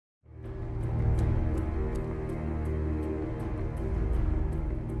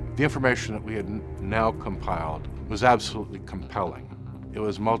The information that we had now compiled was absolutely compelling. It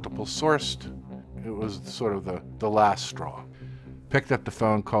was multiple sourced. It was sort of the last straw. Picked up the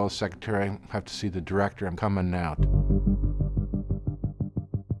phone, called the secretary. I have to see the director. I'm coming now.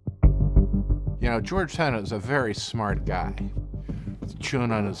 You know, George Tenet is a very smart guy. He's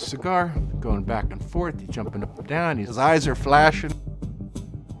chewing on his cigar, going back and forth. He's jumping up and down. His eyes are flashing.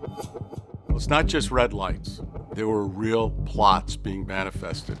 Well, it's not just red lights. There were real plots being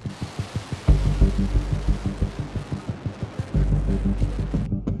manifested.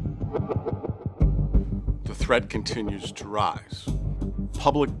 The threat continues to rise.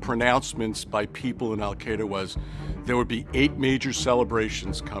 Public pronouncements by people in Al-Qaeda was there would be 8 major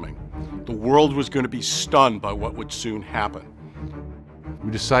celebrations coming. The world was going to be stunned by what would soon happen.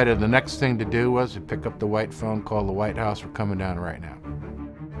 We decided the next thing to do was to pick up the white phone, call the White House. We're coming down right now.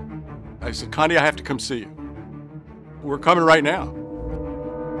 I said, Connie, I have to come see you. We're coming right now.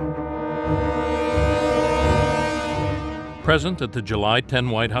 Present at the July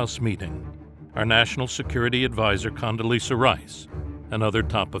 10 White House meeting are National Security Advisor Condoleezza Rice and other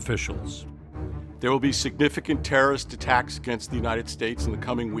top officials. There will be significant terrorist attacks against the United States in the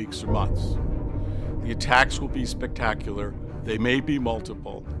coming weeks or months. The attacks will be spectacular. They may be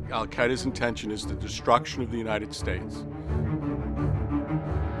multiple. Al-Qaeda's intention is the destruction of the United States.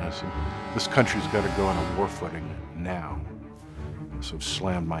 This country's got to go on a war footing now. So I've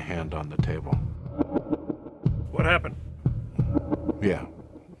slammed my hand on the table. What happened? Yeah,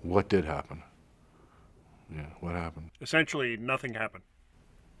 what did happen? Yeah, what happened? Essentially, nothing happened.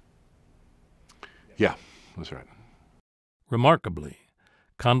 Yeah, that's right. Remarkably,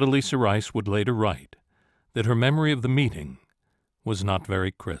 Condoleezza Rice would later write that her memory of the meeting was not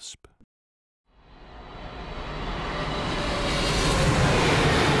very crisp.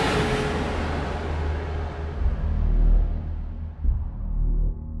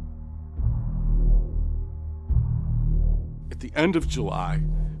 At the end of July,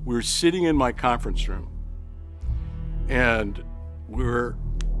 we were sitting in my conference room, and we were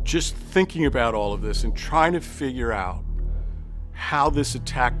just thinking about all of this and trying to figure out how this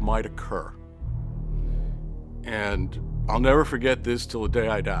attack might occur. And I'll never forget this till the day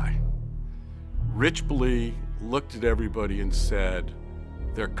I die. Rich Blee looked at everybody and said,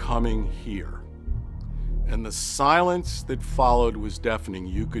 "They're coming here." And the silence that followed was deafening.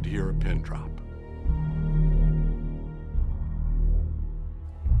 You could hear a pin drop.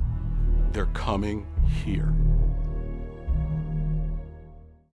 They're coming here.